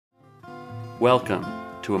Welcome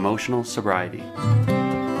to Emotional Sobriety.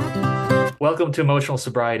 Welcome to Emotional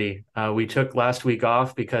Sobriety. We took last week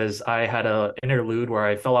off because I had an interlude where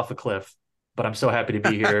I fell off a cliff, but I'm so happy to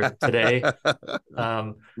be here today.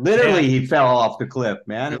 Literally, And he fell off the cliff,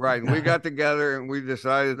 man. Right, and we got together and we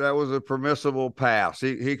decided that was a permissible pass.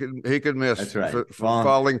 He could miss That's right. for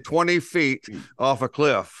falling 20 feet off a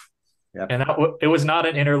cliff. Yep. and it was not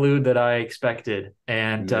an interlude that I expected.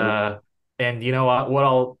 And you know what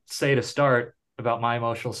I'll say to start about my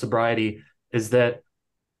emotional sobriety is that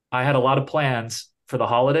I had a lot of plans for the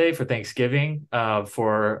holiday, for Thanksgiving,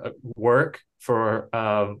 for work, for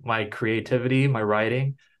my creativity, my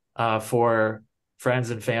writing, for friends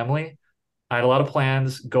and family. I had a lot of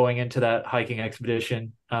plans going into that hiking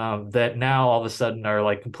expedition that now all of a sudden are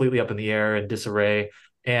like completely up in the air and disarray.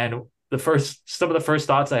 And some of the first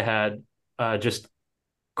thoughts I had just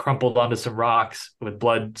crumpled onto some rocks with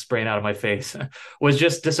blood spraying out of my face was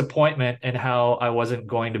just disappointment in how I wasn't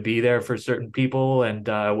going to be there for certain people and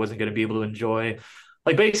I wasn't going to be able to enjoy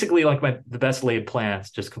like basically like the best laid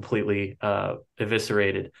plans just completely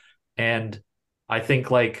eviscerated. And I think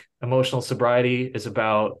like emotional sobriety is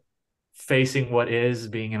about facing what is,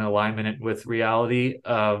 being in alignment with reality,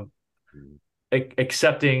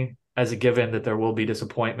 accepting as a given that there will be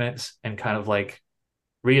disappointments and kind of like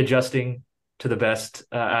readjusting to the best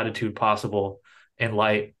attitude possible in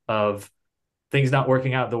light of things not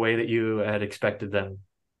working out the way that you had expected them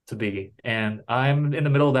to be. And I'm in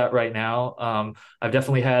the middle of that right now. I've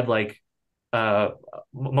definitely had like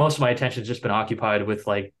most of my attention's just been occupied with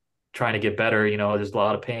like trying to get better. You know, there's a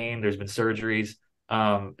lot of pain. There's been surgeries.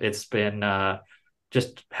 It's been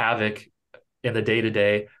just havoc in the day to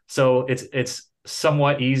day. So it's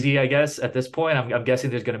somewhat easy, I guess, at this point. I'm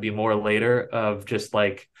guessing there's going to be more later of just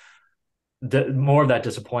like more of that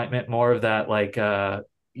disappointment, more of that like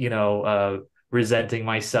resenting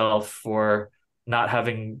myself for not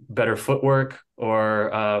having better footwork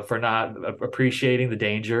or for not appreciating the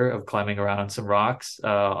danger of climbing around on some rocks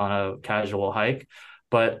on a casual hike.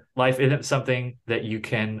 But life isn't something that you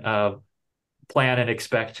can plan and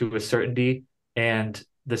expect to a certainty. And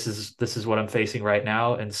this is what I'm facing right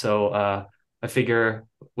now. And so I figure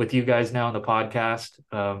with you guys now on the podcast,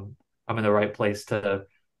 I'm in the right place to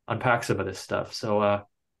unpack some of this stuff. So how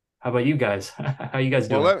about you guys? How you guys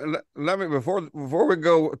doing? Well, let me before we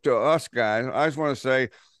go to us guys, I just want to say,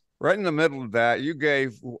 right in the middle of that, you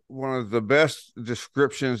gave one of the best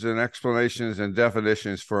descriptions and explanations and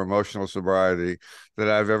definitions for emotional sobriety that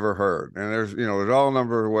I've ever heard. And there's all a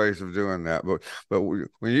number of ways of doing that. But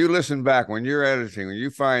when you listen back, when you're editing, when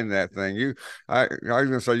you find that thing, I was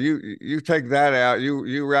going to say you take that out,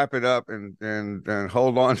 you wrap it up and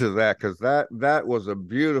hold on to that, because that was a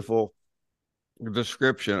beautiful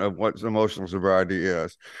description of what emotional sobriety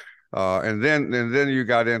is. And then you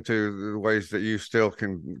got into the ways that you still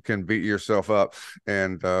can beat yourself up,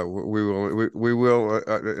 and we will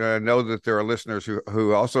know that there are listeners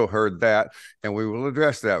who also heard that, and we will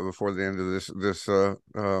address that before the end of this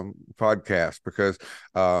podcast, because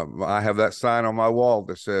I have that sign on my wall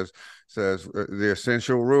that says the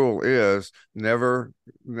essential rule is never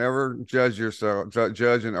judge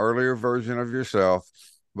an earlier version of yourself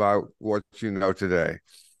by what you know today.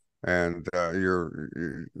 And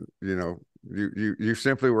you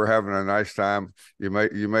simply were having a nice time. You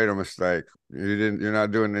made a mistake. You're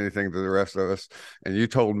not doing anything to the rest of us. And you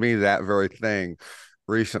told me that very thing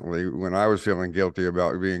recently when I was feeling guilty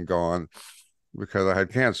about being gone because I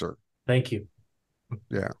had cancer. Thank you.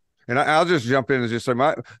 Yeah. And I'll just jump in and just say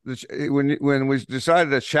when we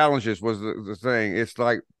decided that challenges was the thing, it's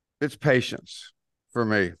patience for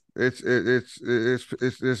me. This has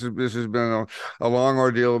been a long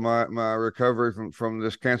ordeal of my recovery from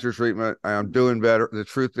this cancer treatment. I'm doing better. The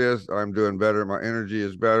truth is, I'm doing better. My energy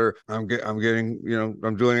is better. I'm getting,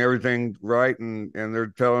 I'm doing everything right, and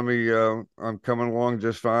they're telling me I'm coming along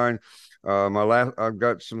just fine. I've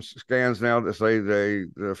got some scans now that say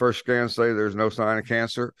the first scans say there's no sign of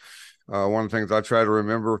cancer. One of the things I try to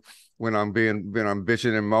remember when I'm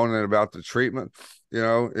bitching and moaning about the treatment,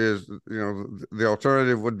 is the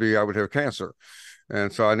alternative would be I would have cancer. And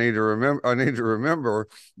so I need to remember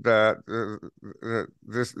that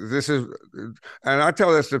this is, and I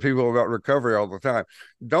tell this to people about recovery all the time.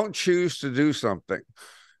 Don't choose to do something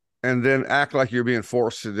and then act like you're being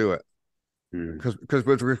forced to do it. Because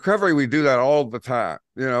with recovery, we do that all the time.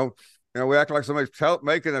 We act like somebody's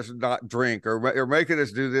making us not drink or making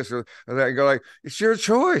us do this or that, and go like, it's your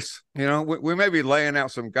choice. We may be laying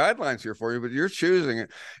out some guidelines here for you, but you're choosing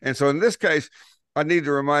it. And so in this case, I need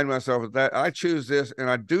to remind myself that I choose this, and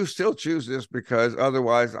I do still choose this because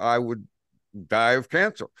otherwise I would die of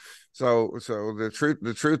cancer. So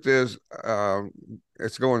the truth is,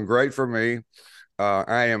 it's going great for me.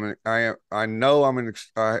 I know I'm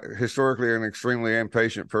historically an extremely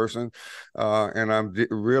impatient person, and I'm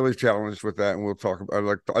really challenged with that. And we'll talk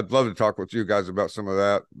about, I'd love to talk with you guys about some of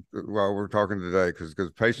that while we're talking today, because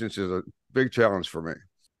patience is a big challenge for me.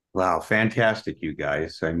 Wow, fantastic, you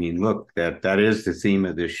guys. I mean, look, that is the theme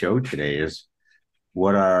of this show today, is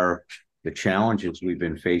what are the challenges we've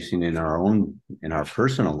been facing in our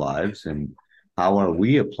personal lives, and how are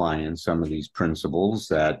we applying some of these principles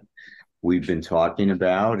that we've been talking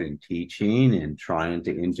about and teaching and trying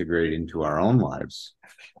to integrate into our own lives.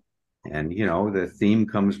 And, you know, the theme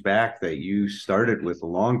comes back that you started with a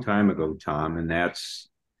long time ago, Tom, and that's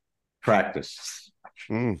practice.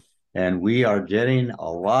 And we are getting a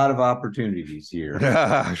lot of opportunities here,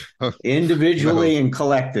 individually and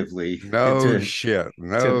collectively,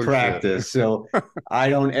 to practice. So I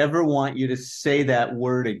don't ever want you to say that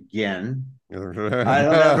word again. I don't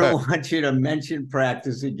ever want you to mention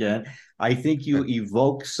practice again. I think you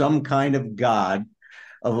evoke some kind of God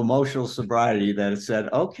of emotional sobriety that said,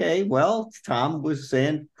 okay, well, Tom was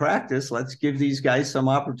saying practice. Let's give these guys some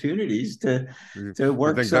opportunities to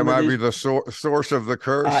work. You think that might be the source of the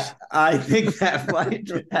curse? I think that might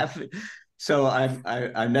happen. So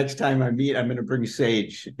I next time I meet, I'm going to bring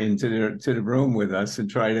Sage into the room with us and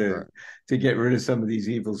try to get rid of some of these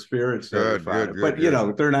evil spirits. But you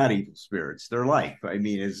know, they're not evil spirits. They're life. I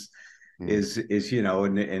mean, is you know,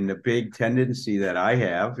 and the big tendency that I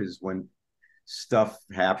have is when stuff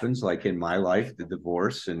happens, like in my life, the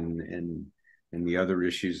divorce and the other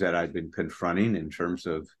issues that I've been confronting in terms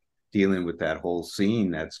of dealing with that whole scene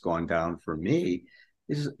that's gone down for me,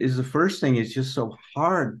 is the first thing is just so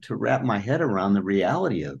hard to wrap my head around the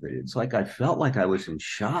reality of it. It's like I felt like I was in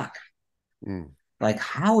shock. Like,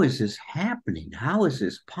 how is this happening? How is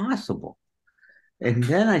this possible? And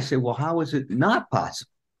then I say, well, how is it not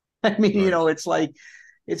possible? I mean, you know, it's like,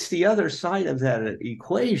 it's the other side of that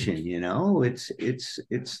equation, you know. It's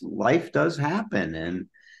life does happen.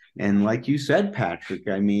 And like you said, Patrick,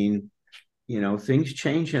 I mean, you know, things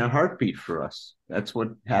change in a heartbeat for us. That's what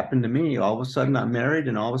happened to me. All of a sudden I'm married,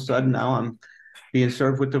 and all of a sudden now I'm being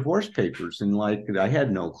served with divorce papers. And like, I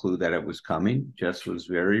had no clue that it was coming. Jess was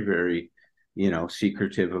very, very, you know,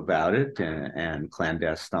 secretive about it and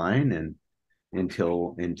clandestine, and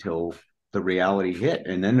until the reality hit.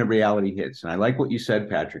 And then the reality hits. And I like what you said,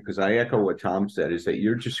 Patrick, because I echo what Tom said, is that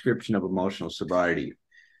your description of emotional sobriety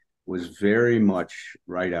was very much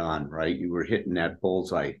right on, right? You were hitting that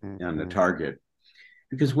bullseye on the target.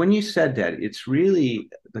 Because when you said that, it's really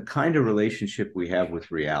the kind of relationship we have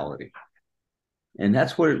with reality. And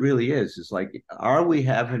that's what it really is like, are we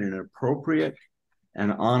having an appropriate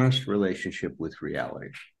and honest relationship with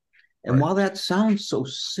reality? And while that sounds so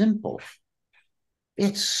simple,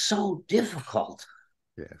 it's so difficult.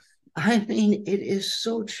 Yes. I mean, it is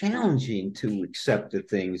so challenging to accept the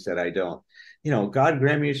things that I don't. You know, God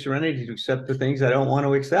grant me serenity to accept the things I don't want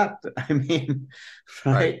to accept. I mean,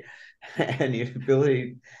 right? And the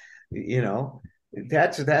ability, you know,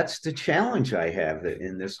 that's the challenge I have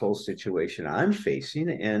in this whole situation I'm facing.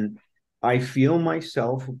 And I feel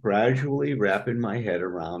myself gradually wrapping my head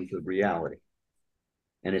around the reality.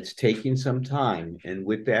 And it's taking some time. And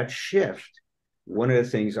with that shift, one of the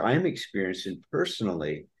things I'm experiencing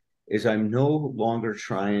personally is I'm no longer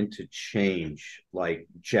trying to change like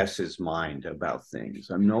Jess's mind about things.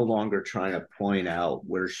 I'm no longer trying to point out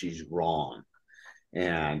where she's wrong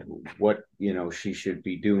and what, you know, she should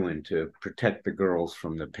be doing to protect the girls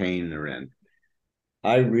from the pain they're in.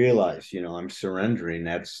 I realize, you know, I'm surrendering.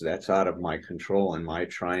 That's out of my control, and my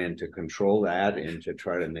trying to control that and to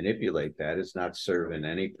try to manipulate that is not serving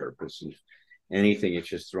any purpose. If anything, it's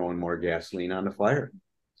just throwing more gasoline on the fire.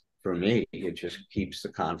 For me, it just keeps the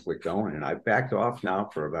conflict going. And I've backed off now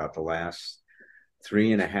for about the last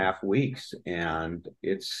 3.5 weeks, and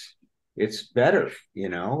it's better. You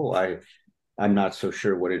know, I'm not so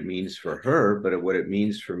sure what it means for her, but what it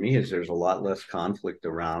means for me is there's a lot less conflict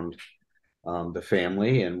around the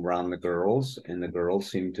family and around the girls, and the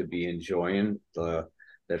girls seem to be enjoying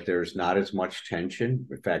that there's not as much tension.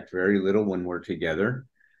 In fact, very little when we're together.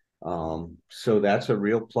 So that's a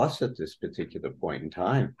real plus at this particular point in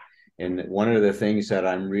time. And one of the things that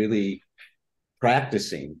I'm really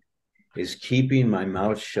practicing is keeping my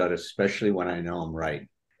mouth shut, especially when I know I'm right.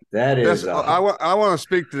 That is, I want to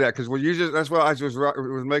speak to that, because that's what I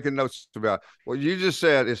was making notes about. What you just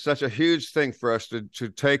said is such a huge thing for us to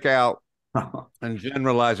take out and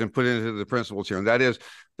generalize and put into the principles here. And that is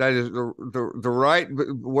the right,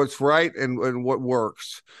 what's right and what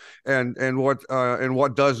works, and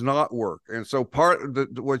what does not work. And so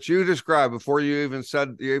what you described before you even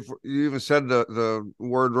said the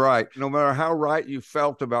word right, no matter how right you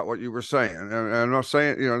felt about what you were saying, and I'm not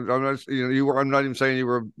saying, I'm not even saying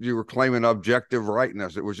you were claiming objective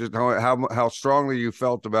rightness. It was just how strongly you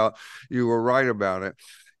felt about you were right about it.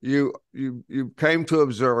 You came to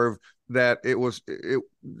observe that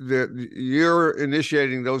that you're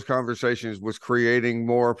initiating those conversations was creating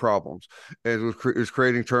more problems. It was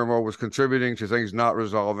creating turmoil, was contributing to things not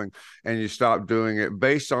resolving, and you stopped doing it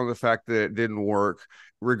based on the fact that it didn't work,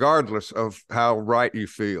 regardless of how right you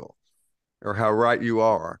feel or how right you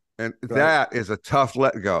are. And that is a tough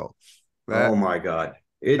let go. Oh my God.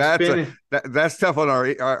 That's tough on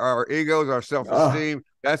our egos, our self-esteem.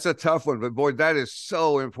 That's a tough one, but boy, that is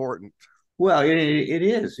so important. Well, it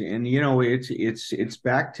is. And, it's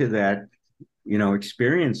back to that,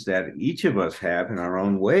 experience that each of us have in our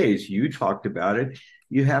own ways. You talked about it.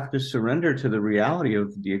 You have to surrender to the reality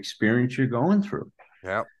of the experience you're going through.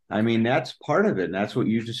 Yeah. I mean, that's part of it. And that's what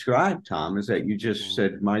you described, Tom, is that you just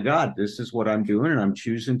said, my God, this is what I'm doing. And I'm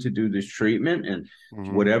choosing to do this treatment, and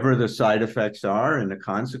whatever the side effects are and the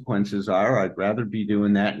consequences are, I'd rather be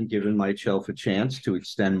doing that and giving myself a chance to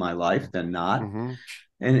extend my life than not.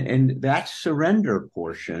 And that surrender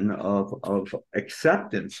portion of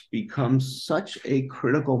acceptance becomes such a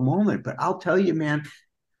critical moment. But I'll tell you, man,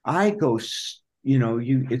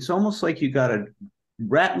 it's almost like you got to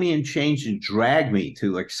wrap me in chains and drag me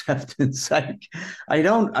to acceptance. I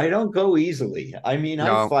don't go easily. I mean,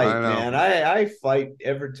 I fight, man. I fight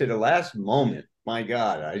ever to the last moment. My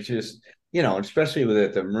God, I just, especially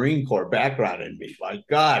with the Marine Corps background in me, my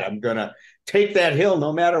God, I'm going to take that hill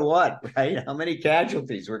no matter what, right? How many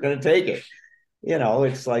casualties? We're going to take it.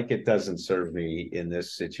 It's like it doesn't serve me in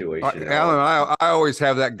this situation. Alan, I always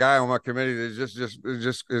have that guy on my committee that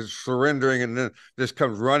just is surrendering and then just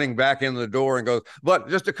comes running back in the door and goes, but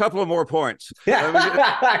just a couple of more points.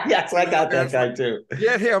 Yes, I got that guy too.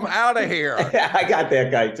 Get him out of here. I got that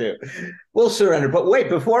guy too. We'll surrender. But wait,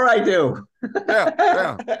 before I do.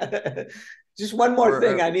 Yeah. Just one more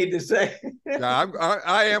thing I need to say.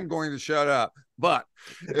 I am going to shut up. But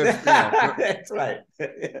that's right.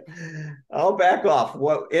 I'll back off.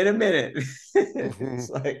 Well, in a minute. It's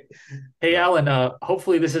like, hey, Alan.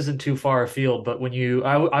 Hopefully this isn't too far afield. But when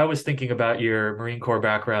I was thinking about your Marine Corps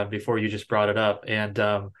background before you just brought it up,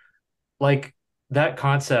 and like that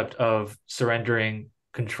concept of surrendering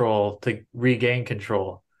control to regain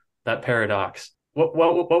control, that paradox.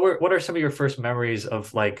 What are some of your first memories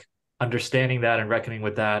of like understanding that and reckoning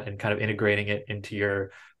with that and kind of integrating it into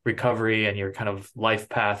your recovery and your kind of life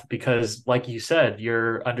path? Because like you said,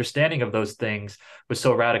 your understanding of those things was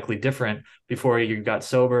so radically different before you got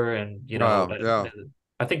sober, and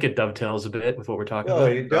I think it dovetails a bit with what we're talking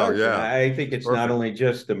about. It does. I think it's not only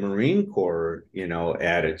just the Marine Corps,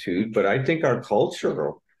 attitude, but I think our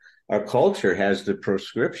culture has the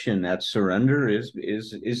prescription that surrender is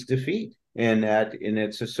defeat, and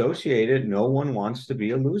it's associated. No one wants to be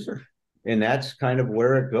a loser. And that's kind of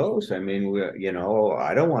where it goes. I mean,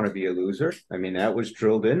 I don't want to be a loser. I mean, that was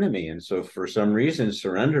drilled into me. And so for some reason,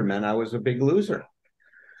 surrender meant I was a big loser.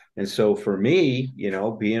 And so for me,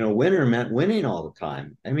 being a winner meant winning all the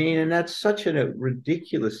time. I mean, and that's such a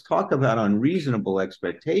ridiculous talk about unreasonable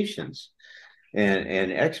expectations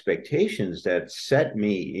and expectations that set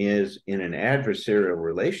me in an adversarial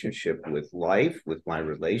relationship with life, with my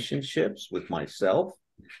relationships, with myself.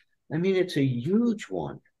 I mean, it's a huge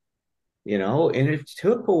one. And it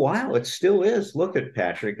took a while. It still is. Look at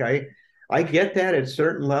Patrick. I get that at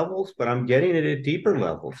certain levels, but I'm getting it at deeper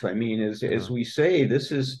levels. I mean, as we say,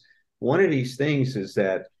 this is one of these things is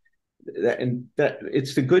that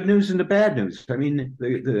it's the good news and the bad news. I mean,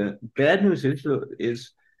 the bad news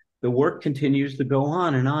is the work continues to go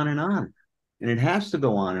on and on and on. And it has to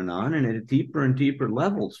go on and at deeper and deeper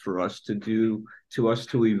levels for us to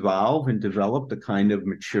evolve and develop the kind of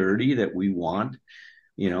maturity that we want,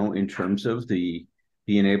 in terms of being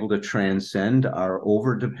able to transcend our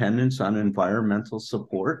overdependence on environmental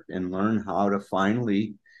support and learn how to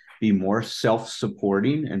finally be more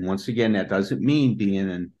self-supporting. And once again, that doesn't mean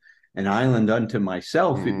being an island unto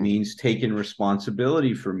myself. It means taking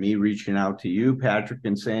responsibility for me reaching out to you, Patrick,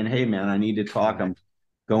 and saying, hey, man, I need to talk. I'm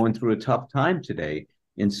going through a tough time today,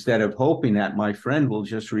 instead of hoping that my friend will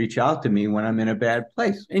just reach out to me when I'm in a bad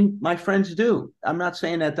place. And my friends do. I'm not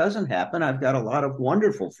saying that doesn't happen. I've got a lot of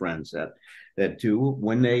wonderful friends that do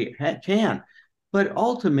when they can. But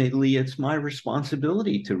ultimately, it's my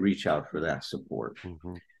responsibility to reach out for that support.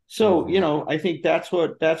 So, I think that's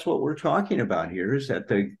what we're talking about here, is that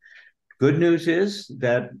the good news is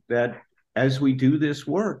that as we do this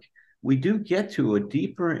work, we do get to a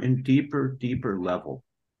deeper and deeper level.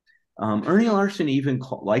 Ernie Larson even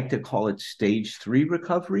liked to call it stage 3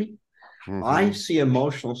 recovery. I see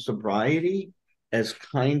emotional sobriety as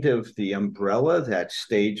kind of the umbrella that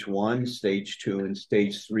stage 1, stage 2, and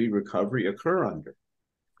stage 3 recovery occur under.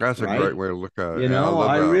 That's a great way to look at it.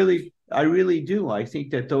 I really do. I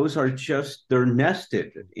think that those are they're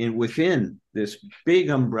nested within this big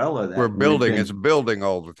umbrella that we're building. It's building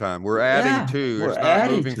all the time. We're adding to. It's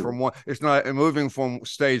not moving from one. It's not moving from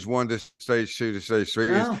stage 1 to stage 2 to stage 3.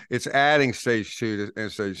 No. It's adding stage 2 to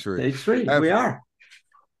stage 3. Stage 3. We are.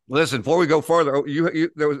 Listen, before we go further,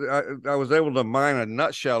 I was able to mine a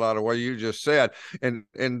nutshell out of what you just said, and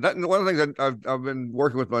one of the things I've been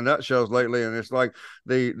working with my nutshells lately, and it's like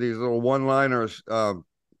these little one-liners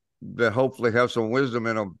that hopefully have some wisdom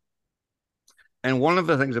in them. And one of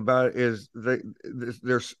the things about it is they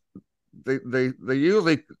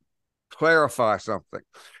usually clarify something.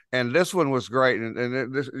 And this one was great,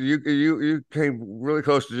 and this you came really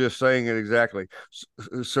close to just saying it exactly.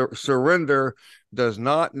 Surrender does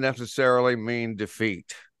not necessarily mean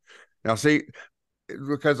defeat. Now, see,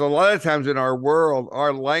 because a lot of times in our world,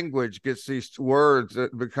 our language gets these words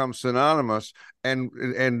that become synonymous, and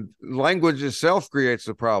language itself creates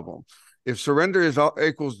the problem. If surrender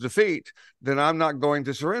equals defeat, then I'm not going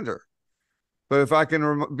to surrender. But if I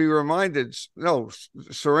can be reminded, no,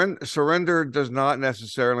 surrender does not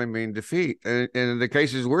necessarily mean defeat. And in the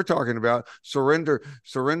cases we're talking about, surrender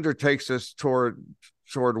takes us toward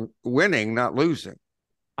winning, not losing.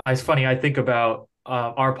 It's funny. I think about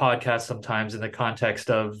our podcast sometimes in the context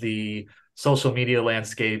of the social media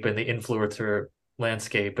landscape and the influencer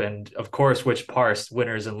landscape, and of course, which parse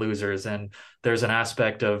winners and losers. And there's an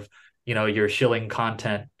aspect of you're shilling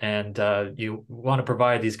content, and you want to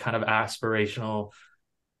provide these kind of aspirational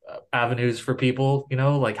avenues for people,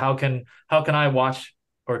 like how can I watch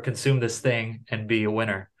or consume this thing and be a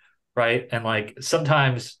winner, right? And like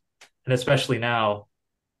sometimes, and especially now,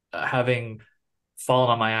 having fallen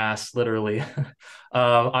on my ass literally,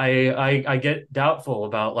 I get doubtful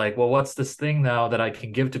about like, well, what's this thing now that I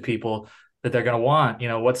can give to people that they're going to want?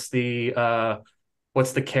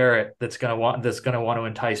 What's the carrot that's going to want to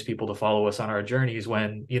entice people to follow us on our journeys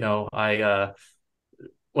when I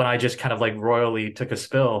just kind of like royally took a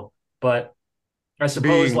spill. But I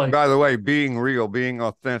suppose, by the way, being real, being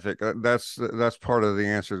authentic, that's part of the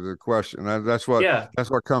answer to the question. That's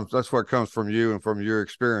what comes from you and from your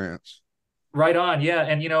experience. Right on. Yeah.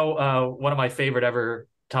 And one of my favorite ever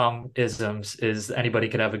Tom isms is anybody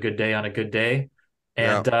could have a good day on a good day.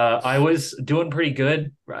 And I was doing pretty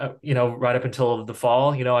good, right up until the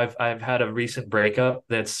fall. I've had a recent breakup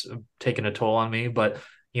that's taken a toll on me, but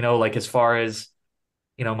like as far as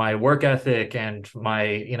my work ethic and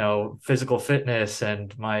my physical fitness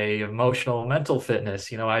and my emotional mental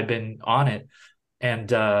fitness, I'd been on it, and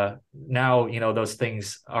now those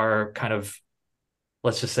things are kind of,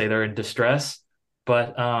 let's just say, they're in distress,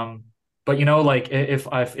 but like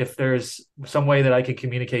if there's some way that I could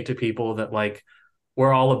communicate to people that like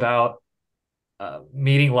we're all about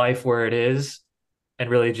meeting life where it is and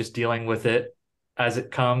really just dealing with it as it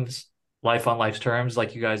comes, life on life's terms,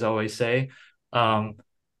 like you guys always say.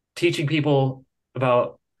 Teaching people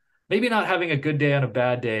about maybe not having a good day on a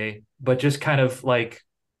bad day, but just kind of like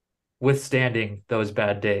withstanding those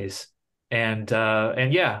bad days. And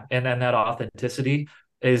then that authenticity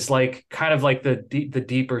is like kind of like the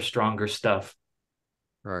deeper, stronger stuff.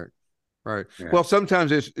 Right. Yeah. Well,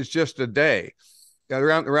 sometimes it's just a day.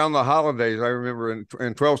 Around the holidays, I remember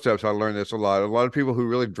in 12 steps, I learned this a lot. A lot of people who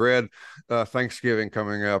really dread Thanksgiving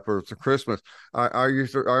coming up or it's Christmas. I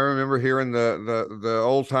remember hearing the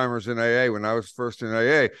old timers in AA when I was first in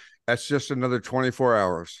AA. That's just another 24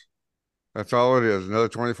 hours. That's all it is. Another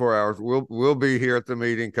 24 hours. We'll be here at the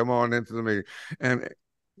meeting. Come on into the meeting. And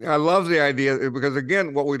I love the idea because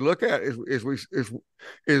again, what we look at is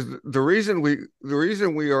the reason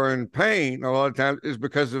we are in pain a lot of times is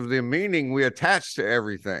because of the meaning we attach to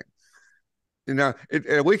everything.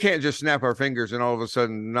 We can't just snap our fingers and all of a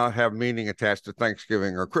sudden not have meaning attached to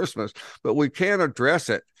Thanksgiving or Christmas, but we can address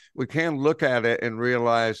it. We can look at it and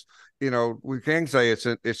realize, we can say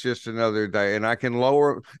it's just another day, and I can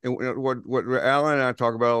lower. And what Allen and I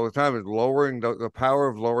talk about all the time is lowering the power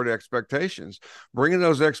of lowered expectations, bringing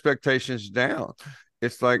those expectations down.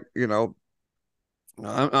 It's like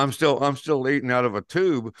I'm still eating out of a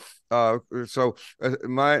tube, so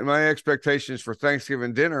my expectations for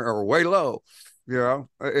Thanksgiving dinner are way low. You know,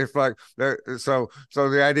 it's like so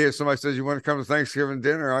the idea is somebody says, you want to come to Thanksgiving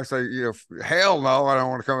dinner? I say, hell no, I don't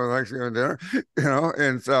want to come to Thanksgiving dinner,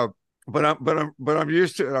 and so but I'm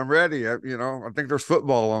used to it. I'm ready. I think there's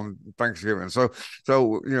football on Thanksgiving. So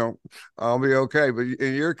I'll be okay. But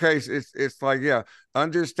in your case, it's like, yeah,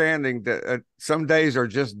 understanding that some days are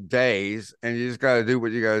just days and you just got to do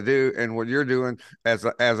what you got to do. And what you're doing, as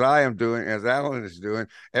I am doing, as Allen is doing,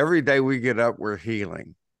 every day we get up, we're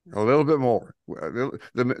healing a little bit more.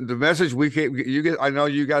 The message we get, I know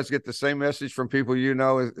you guys get the same message from people,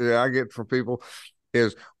 as I get from people,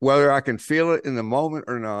 is whether I can feel it in the moment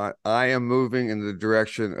or not, I am moving in the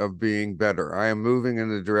direction of being better. I am moving in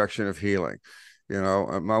the direction of healing.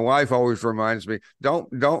 My wife always reminds me,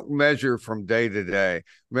 don't measure from day to day,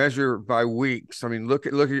 measure by weeks. I mean, look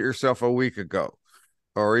at yourself a week ago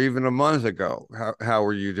or even a month ago. How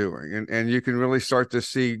are you doing? And you can really start to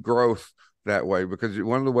see growth that way, because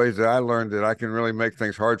one of the ways that I learned that I can really make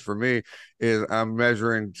things hard for me is I'm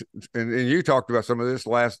measuring, and you talked about some of this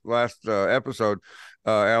last episode,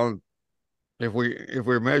 Allen. If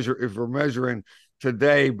we're measuring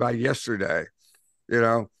today by yesterday,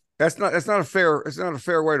 that's not a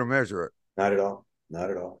fair way to measure it. Not at all. Not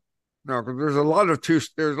at all. No, because there's a lot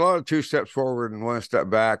of two steps forward and one step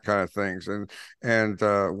back kind of things, and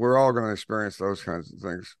we're all going to experience those kinds of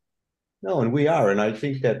things. No, and we are. And I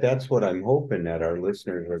think that that's what I'm hoping that our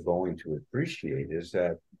listeners are going to appreciate, is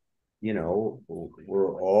that,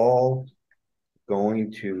 we're all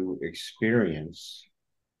going to experience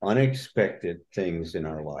unexpected things in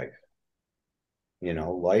our life.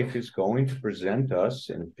 Life is going to present us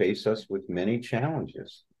and face us with many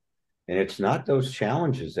challenges. And it's not those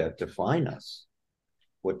challenges that define us.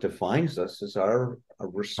 What defines us is our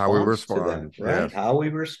response to them, right? Yes. How we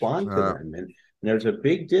respond to them. And there's a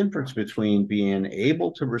big difference between being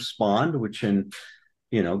able to respond, which in,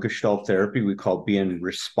 Gestalt therapy, we call being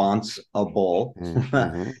responsible,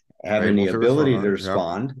 having the ability to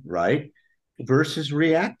respond, right? Versus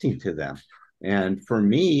reacting to them. And for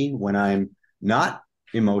me, when I'm not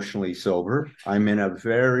emotionally sober, I'm in a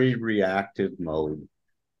very reactive mode.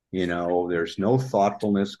 There's no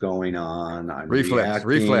thoughtfulness going on. I'm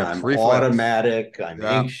reacting. I'm automatic. I'm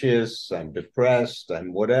anxious. I'm depressed.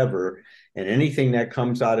 I'm whatever. And anything that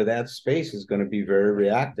comes out of that space is going to be very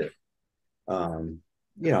reactive. So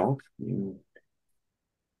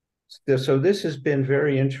this has been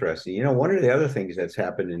very interesting. One of the other things that's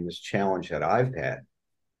happened in this challenge that I've had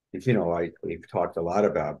is, we've talked a lot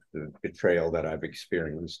about the betrayal that I've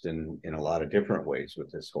experienced in a lot of different ways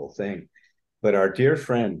with this whole thing. But our dear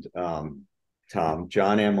friend, Tom,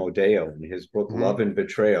 John Amodeo, in his book, Love and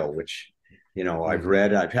Betrayal, which, I've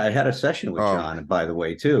read, I had a session with John, by the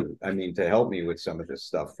way, too. I mean, to help me with some of this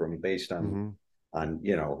stuff based on,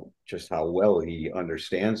 just how well he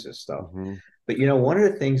understands this stuff. But, one of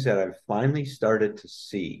the things that I've finally started to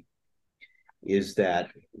see is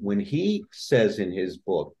that when he says in his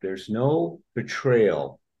book, there's no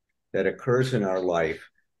betrayal that occurs in our life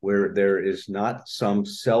where there is not some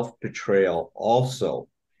self-betrayal also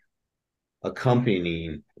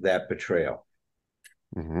accompanying that betrayal.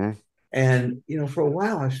 And, for a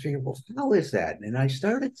while I was thinking, well, how is that? And I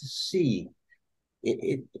started to see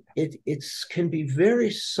it can be very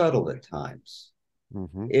subtle at times.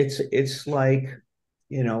 It's like,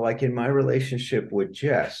 like in my relationship with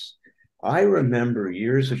Jess, I remember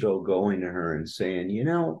years ago going to her and saying,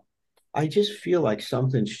 I just feel like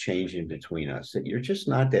something's changing between us, that you're just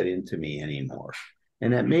not that into me anymore.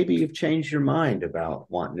 And that maybe you've changed your mind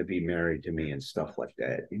about wanting to be married to me and stuff like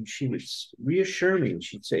that. And she would reassure me and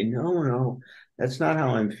she'd say, no, that's not how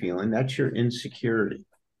I'm feeling. That's your insecurity.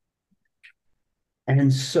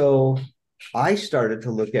 And so I started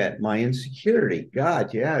to look at my insecurity.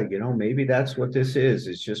 God, yeah, maybe that's what this is.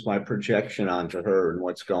 It's just my projection onto her and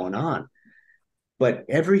what's going on. But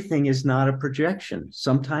everything is not a projection.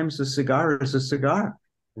 Sometimes a cigar is a cigar,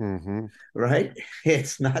 right?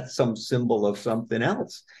 It's not some symbol of something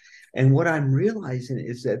else. And what I'm realizing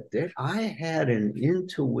is that I had an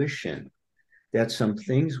intuition that some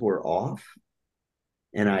things were off,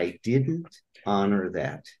 and I didn't honor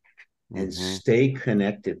that and stay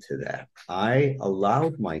connected to that. I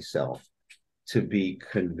allowed myself to be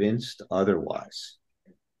convinced otherwise.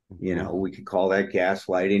 We could call that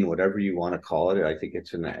gaslighting, whatever you want to call it. I think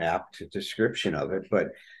it's an apt description of it,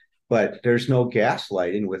 but there's no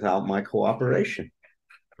gaslighting without my cooperation.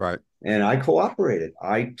 Right. And I cooperated.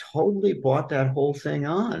 I totally bought that whole thing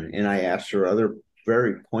on. And I asked her other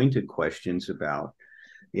very pointed questions about,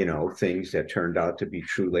 things that turned out to be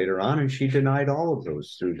true later on. And she denied all of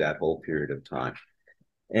those through that whole period of time.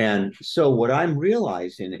 And so what I'm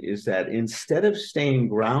realizing is that instead of staying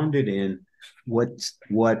grounded in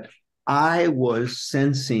what I was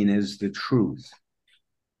sensing as the truth,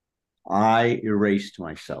 I erased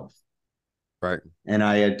myself. Right. And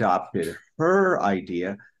I adopted her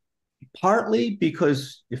idea, partly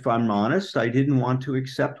because, if I'm honest, I didn't want to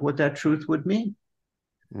accept what that truth would mean.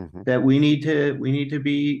 Mm-hmm. That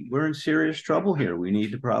we're in serious trouble here. We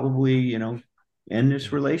need to probably, end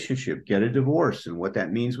this relationship, get a divorce, and what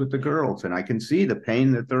that means with the girls. And I can see the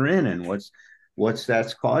pain that they're in and what's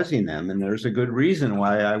that's causing them. And there's a good reason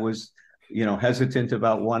why I was, hesitant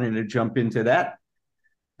about wanting to jump into that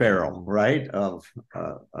barrel, right? Or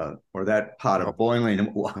that pot of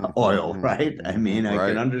boiling oil, right? I mean, I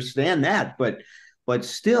can understand that, but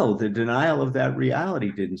still, the denial of that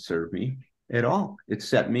reality didn't serve me at all. It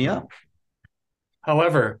set me up.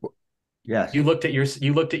 However, yes, you looked at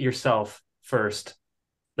yourself first.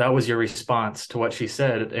 That was your response to what she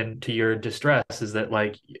said, and to your distress is that,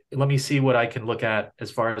 like, let me see what I can look at as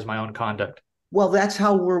far as my own conduct. Well, that's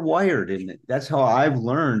how we're wired, and that's how I've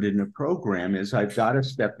learned in the program is I've got to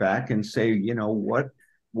step back and say,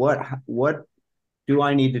 what do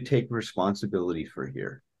I need to take responsibility for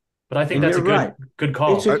here? But I think that's a good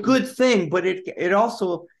call. It's a good thing, but it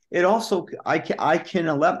also I can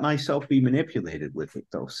let myself be manipulated with it,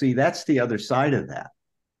 though. See, that's the other side of that.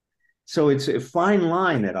 So it's a fine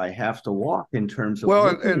line that I have to walk in terms of. Well,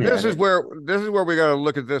 and this is where we got to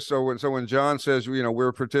look at this. So when John says,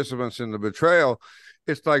 we're participants in the betrayal,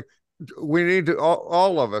 it's like we need to,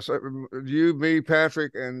 all of us, you, me,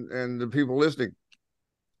 Patrick, and the people listening.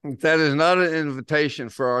 That is not an invitation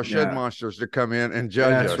for our shed monsters to come in and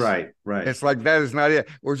judge us. That's right. It's like, that is not it.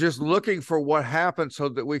 We're just looking for what happened so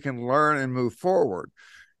that we can learn and move forward.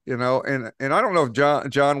 And I don't know if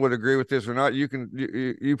John would agree with this or not.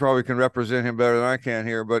 You probably can represent him better than I can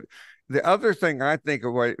here. But the other thing I think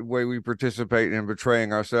of way we participate in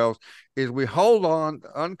betraying ourselves is we hold on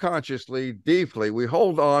unconsciously, deeply. We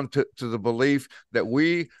hold on to the belief that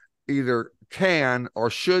we either can or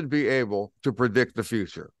should be able to predict the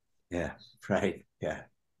future. Yeah, right. Yeah.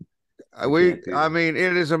 I mean,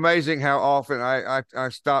 it is amazing how often I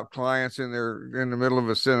stop clients in the middle of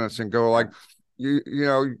a sentence and go like,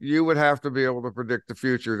 you would have to be able to predict the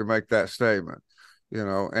future to make that statement,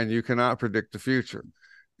 and you cannot predict the future.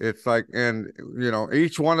 It's like, and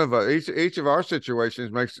each one of us, each of our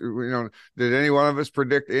situations makes, did any one of us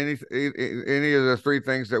predict any of the three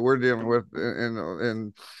things that we're dealing with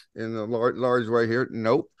in the large way here?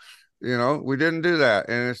 Nope. We didn't do that.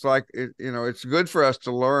 And it's like, it's good for us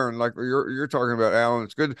to learn, like you're talking about, Alan.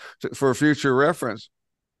 It's good for future reference.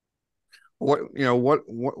 What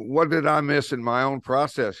did I miss in my own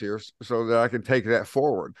process here so that I can take that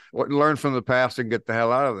forward? Learn from the past and get the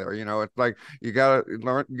hell out of there. It's like, you got to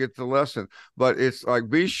learn, get the lesson, but it's like,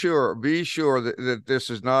 be sure that this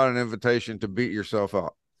is not an invitation to beat yourself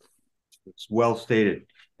up. It's well stated.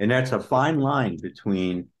 And that's a fine line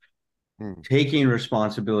between taking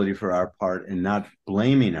responsibility for our part and not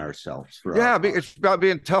blaming ourselves for our part. It's about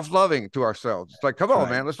being tough loving to ourselves. It's like, come on,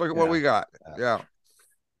 man, let's look at what we got. Yeah.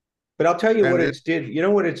 But I'll tell you what it's did. You know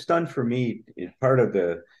what it's done for me? Part of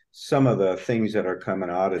some of the things that are coming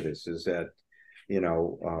out of this is that,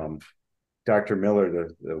 Dr. Miller,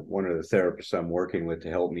 the one of the therapists I'm working with to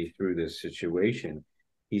help me through this situation,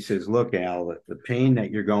 he says, look, Al, the pain that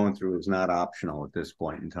you're going through is not optional at this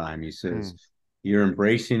point in time. He says, you're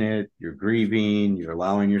embracing it, you're grieving, you're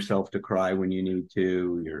allowing yourself to cry when you need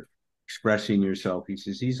to, you're expressing yourself. He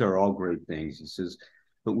says, these are all great things. He says,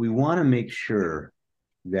 but we want to make sure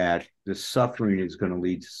that the suffering is going to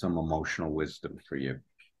lead to some emotional wisdom for you.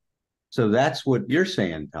 So that's what you're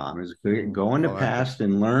saying, Tom, is go in the past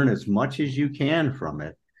and learn as much as you can from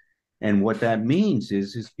it. And what that means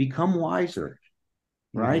is become wiser,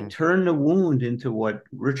 right? Turn the wound into what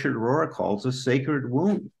Richard Rohr calls a sacred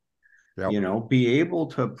wound. Yep. Be able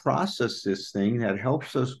to process this thing that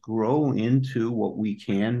helps us grow into what we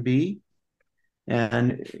can be.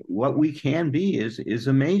 And what we can be is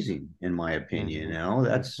amazing, in my opinion.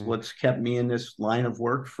 That's what's kept me in this line of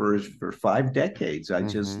work for 5 decades. I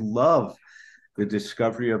just love the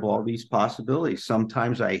discovery of all these possibilities.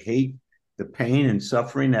 Sometimes I hate the pain and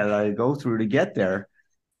suffering that I go through to get there.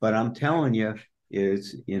 But I'm telling you,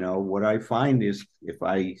 what I find is if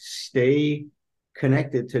I stay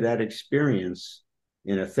connected to that experience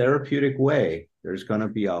in a therapeutic way, there's going to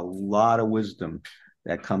be a lot of wisdom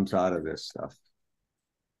that comes out of this stuff.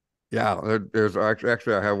 Yeah, there's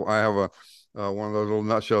actually I have a one of those little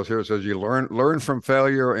nutshells here. It says you learn from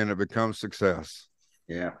failure and it becomes success.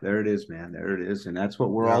 Yeah, there it is, man. There it is, and that's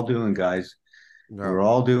what we're all doing, guys. We're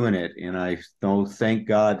all doing it, and I thank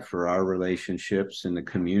God for our relationships and the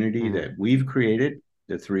community that we've created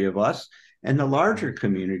the three of us and the larger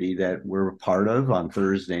community that we're a part of on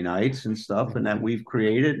Thursday nights and stuff, and that we've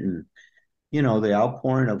created, and the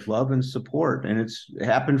outpouring of love and support. And it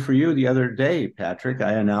happened for you the other day, Patrick.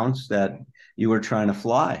 I announced that you were trying to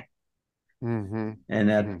fly, and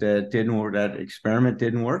that experiment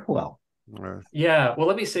didn't work well. Yeah. Well,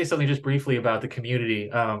 let me say something just briefly about the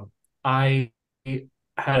community. I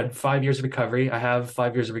had 5 years of recovery. I have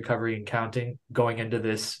 5 years of recovery and counting going into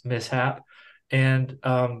this mishap. And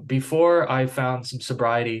before I found some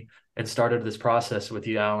sobriety and started this process with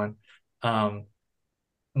you, Allen,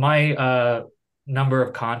 my number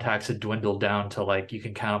of contacts had dwindled down to, like, you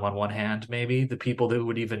can count them on one hand, maybe, the people that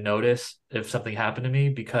would even notice if something happened to me,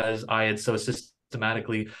 because I had so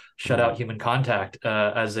systematically shut out human contact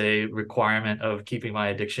as a requirement of keeping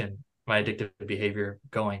my addictive behavior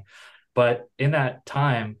going. But in that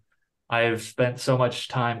time, I've spent so much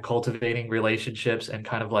time cultivating relationships and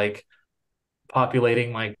kind of like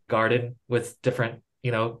populating my garden with different,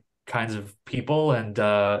 kinds of people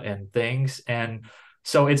and things. And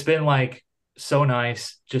so it's been like so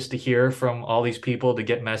nice just to hear from all these people, to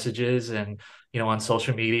get messages and, on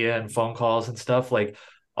social media and phone calls and stuff, like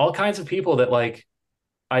all kinds of people that, like,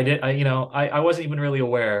 I wasn't even really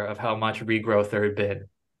aware of how much regrowth there had been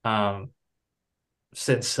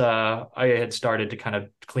since I had started to kind of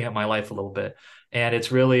clean up my life a little bit. And it's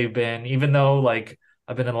really been, even though, like,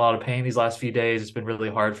 I've been in a lot of pain these last few days, it's been really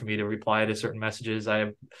hard for me to reply to certain messages.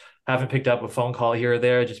 I haven't picked up a phone call here or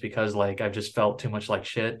there just because, like, I've just felt too much like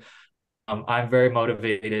shit. I'm very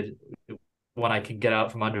motivated when I can get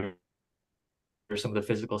out from under some of the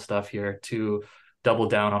physical stuff here to double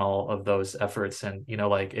down on all of those efforts. And,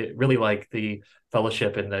 like, it really, like, the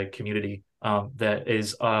fellowship in the community that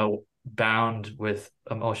is bound with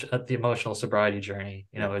the emotional sobriety journey,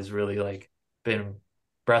 has really, like, been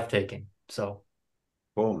breathtaking. So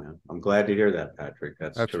cool, man. I'm glad to hear that, Patrick.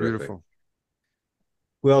 That's terrific. Beautiful.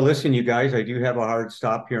 Well, listen, you guys, I do have a hard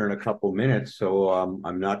stop here in a couple minutes, so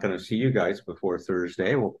I'm not going to see you guys before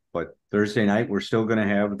Thursday. But Thursday night, we're still going to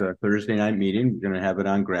have the Thursday night meeting. We're going to have it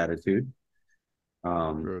on gratitude.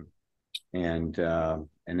 Good. And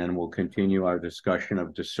then we'll continue our discussion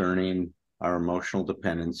of discerning our emotional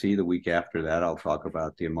dependency. The week after that, I'll talk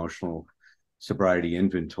about the emotional sobriety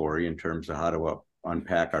inventory in terms of how to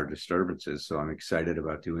unpack our disturbances. So I'm excited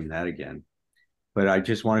about doing that again. But I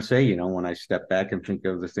just want to say, when I step back and think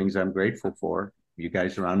of the things I'm grateful for, you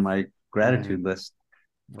guys are on my gratitude list.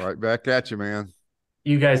 Right back at you, man.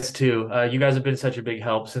 You guys too. You guys have been such a big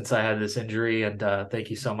help since I had this injury, and thank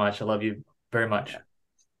you so much. I love you very much.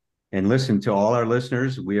 And listen, to all our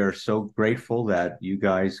listeners, we are so grateful that you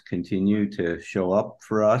guys continue to show up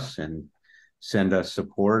for us and send us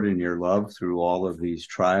support and your love through all of these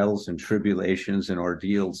trials and tribulations and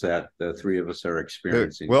ordeals that the three of us are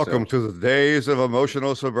experiencing. Welcome to the days of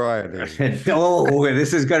emotional sobriety. Oh,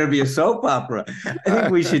 this is going to be a soap opera. I think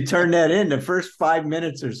we should turn that in the first 5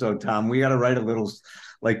 minutes or so, Tom. We got to write a little,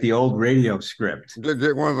 like the old radio script.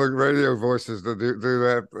 Get one of the radio voices to do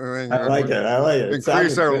that thing. I like it.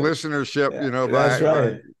 Increase our listenership, That's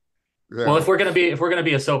right. Yeah. Well, if we're gonna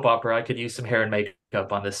be a soap opera, I could use some hair and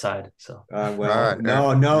makeup on this side. So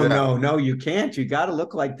no, you can't. You got to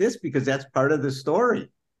look like this because that's part of the story.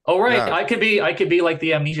 Oh, right. Yeah. I could be like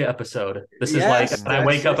the amnesia episode. This is like I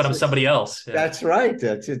wake up and I'm somebody else. Yeah. That's right.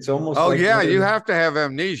 It's almost. Oh, like you have to have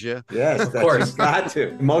amnesia. Yes, of course. Got to.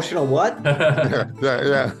 Emotional what?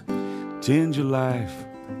 yeah. Change your life.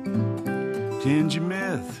 Change your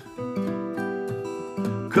myth.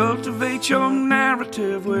 Cultivate your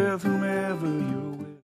narrative with whomever you